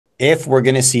if we're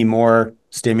going to see more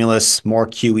stimulus, more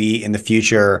QE in the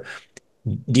future,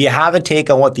 do you have a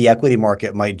take on what the equity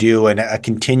market might do and a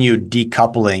continued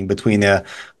decoupling between the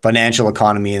financial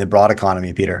economy and the broad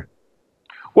economy, Peter?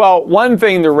 Well, one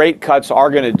thing the rate cuts are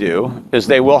going to do is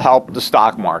they will help the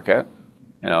stock market.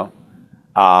 You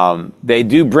they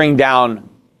do bring down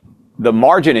the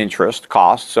margin interest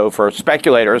cost. So for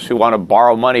speculators who want to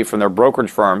borrow money from their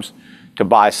brokerage firms to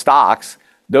buy stocks,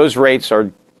 those rates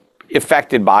are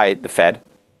affected by the Fed,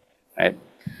 right?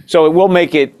 So it will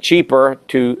make it cheaper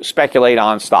to speculate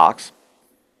on stocks.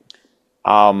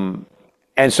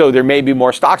 And so there may be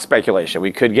more stock speculation.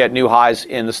 We could get new highs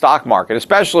in the stock market,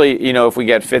 especially, if we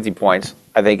get 50 points.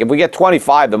 I think if we get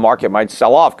 25, the market might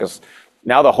sell off because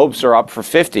now the hopes are up for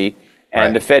 50, and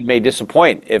Right. the Fed may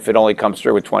disappoint if it only comes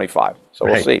through with 25. So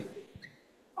we'll Right. see.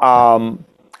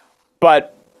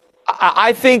 But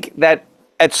I think that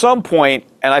at some point,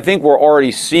 and I think we're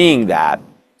already seeing that,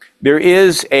 there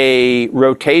is a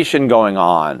rotation going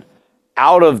on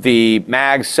out of the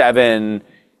Mag 7,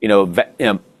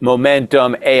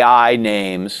 momentum AI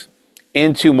names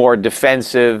into more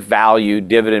defensive value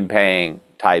dividend paying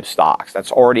type stocks.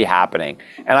 That's already happening.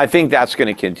 And I think that's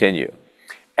going to continue.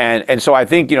 And so I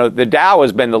think, the Dow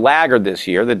has been the laggard this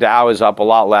year. The Dow is up a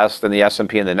lot less than the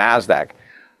S&P and the NASDAQ.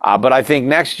 But I think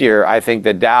next year, I think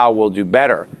the Dow will do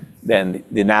better than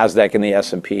the NASDAQ and the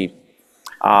S&P.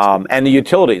 And the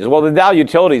utilities. Well, the Dow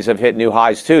utilities have hit new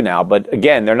highs too now. But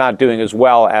again, they're not doing as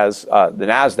well as the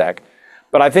NASDAQ.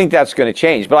 But I think that's going to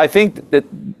change. But I think that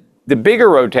the bigger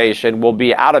rotation will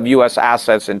be out of U.S.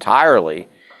 assets entirely.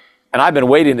 And I've been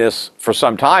waiting this for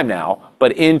some time now,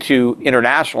 but into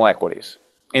international equities,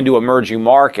 into emerging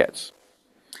markets.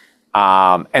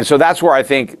 And so that's where I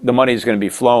think the money is going to be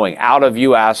flowing out of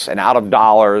U.S. and out of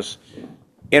dollars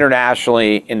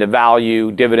internationally into value,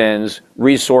 dividends,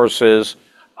 resources,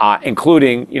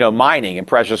 including, mining and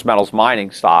precious metals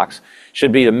mining stocks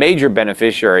should be the major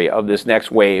beneficiary of this next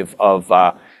wave of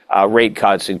rate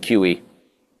cuts and QE.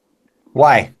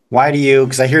 Why? Why do you?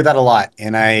 Because I hear that a lot,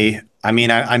 and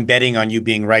I'm betting on you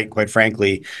being right, quite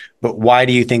frankly. But why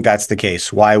do you think that's the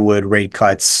case? Why would rate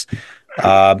cuts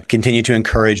continue to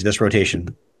encourage this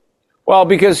rotation? Well,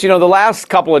 because the last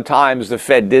couple of times the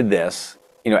Fed did this,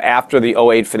 after the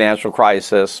 '08 financial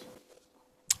crisis,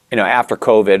 after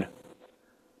COVID,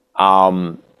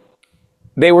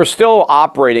 they were still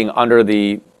operating under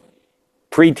the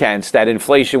pretense that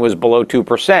inflation was below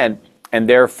 2%, and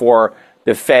therefore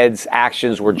the Fed's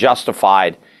actions were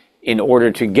justified in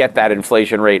order to get that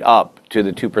inflation rate up to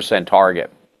the 2% target.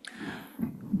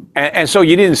 And so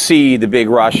you didn't see the big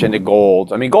rush into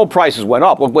gold. I mean, gold prices went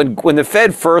up. When the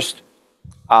Fed first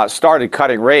started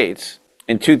cutting rates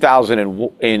in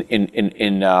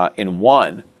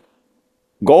 2001,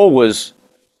 gold was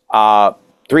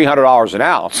 $300 an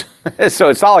ounce. So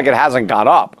it's not like it hasn't gone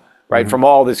up, right? Mm-hmm. From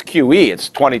all this QE, it's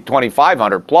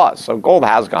 2,500 plus. So gold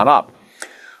has gone up.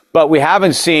 But we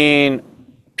haven't seen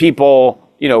people,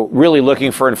 really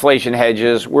looking for inflation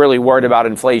hedges, really worried about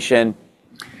inflation.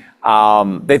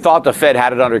 They thought the Fed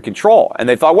had it under control. And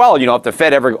they thought, well, if the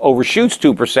Fed ever overshoots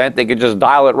 2%, they could just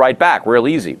dial it right back real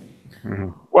easy. Mm-hmm.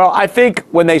 Well, I think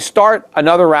when they start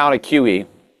another round of QE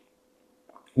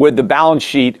with the balance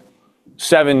sheet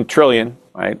 7 trillion,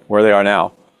 right, where they are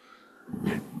now,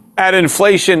 at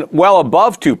inflation well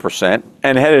above 2%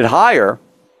 and headed higher,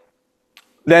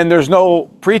 then there's no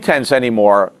pretense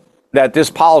anymore that this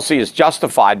policy is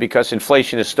justified because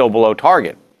inflation is still below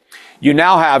target. You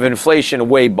now have inflation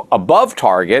way above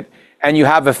target, and you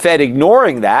have a Fed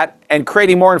ignoring that and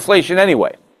creating more inflation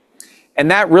anyway. And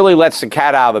that really lets the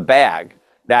cat out of the bag,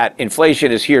 that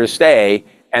inflation is here to stay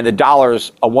and the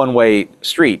dollar's a one-way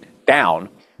street down.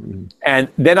 Mm-hmm. And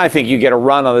then I think you get a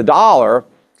run on the dollar.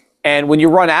 And when you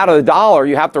run out of the dollar,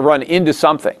 you have to run into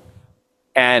something.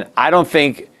 And I don't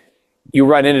think you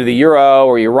run into the euro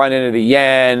or you run into the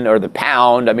yen or the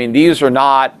pound. I mean, these are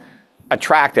not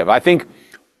attractive. I think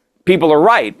people are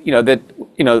right, that,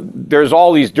 there's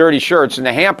all these dirty shirts in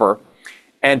the hamper,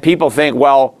 and people think,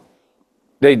 well,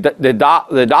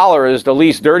 the dollar is the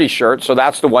least dirty shirt, so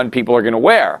that's the one people are going to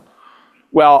wear.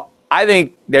 Well, I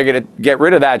think they're going to get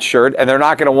rid of that shirt, and they're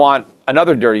not going to want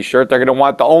another dirty shirt. They're going to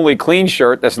want the only clean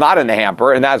shirt that's not in the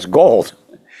hamper, and that's gold.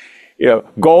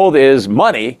 Gold is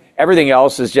money. Everything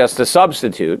else is just a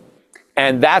substitute,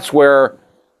 and that's where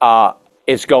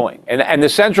it's going. And the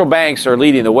central banks are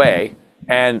leading the way,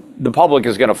 and the public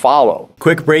is going to follow.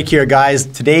 Quick break here, guys.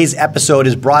 Today's episode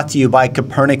is brought to you by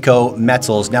Copernico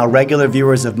Metals. Now, regular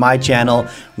viewers of my channel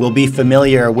will be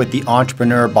familiar with the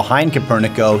entrepreneur behind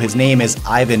Copernico. His name is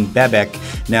Ivan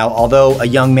Bebek. Now, although a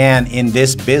young man in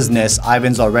this business,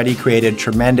 Ivan's already created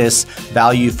tremendous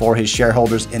value for his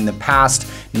shareholders in the past,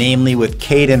 namely with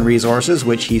Caden Resources,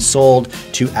 which he sold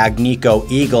to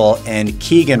Agnico Eagle, and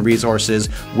Keegan Resources,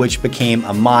 which became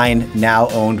a mine now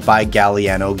owned by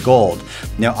Galiano Gold.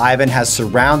 Now, Ivan has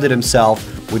surrounded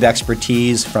himself with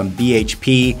expertise from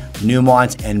BHP,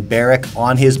 Newmont, and Barrick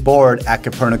on his board at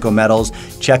Copernico Metals.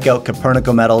 Check out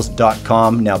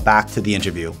copernicometals.com. Now back to the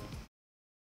interview.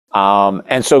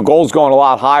 And so gold's going a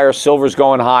lot higher, silver's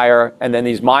going higher, and then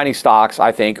these mining stocks,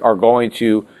 I think, are going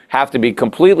to have to be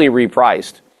completely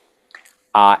repriced,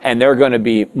 and they're going to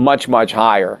be much, much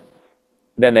higher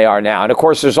than they are now. And of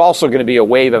course, there's also going to be a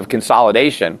wave of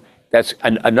consolidation. That's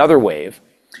another wave.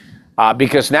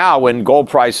 Because now when gold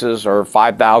prices are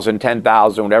 5,000,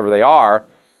 10,000, whatever they are,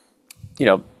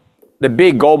 the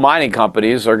big gold mining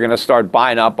companies are going to start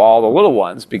buying up all the little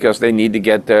ones because they need to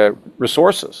get the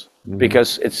resources. Mm-hmm.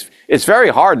 Because it's very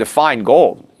hard to find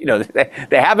gold. They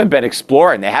haven't been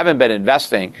exploring, they haven't been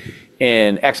investing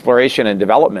in exploration and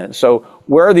development. So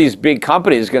where are these big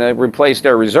companies going to replace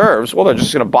their reserves? Well, they're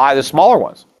just going to buy the smaller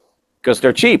ones because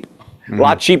they're cheap. Mm-hmm. A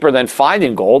lot cheaper than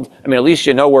finding gold. I mean, at least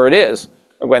you know where it is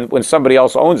when somebody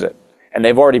else owns it, and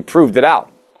they've already proved it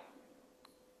out.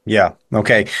 Yeah.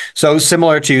 Okay. So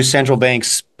similar to central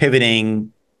banks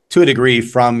pivoting to a degree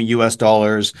from US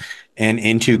dollars and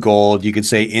into gold, you could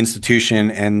say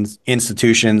institutions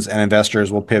and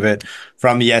investors will pivot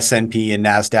from the S&P and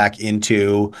NASDAQ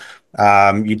into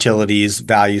utilities,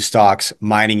 value stocks,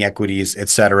 mining equities,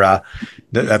 etc.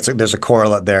 There's a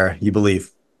correlate there, you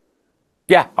believe?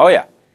 Yeah. Oh, yeah.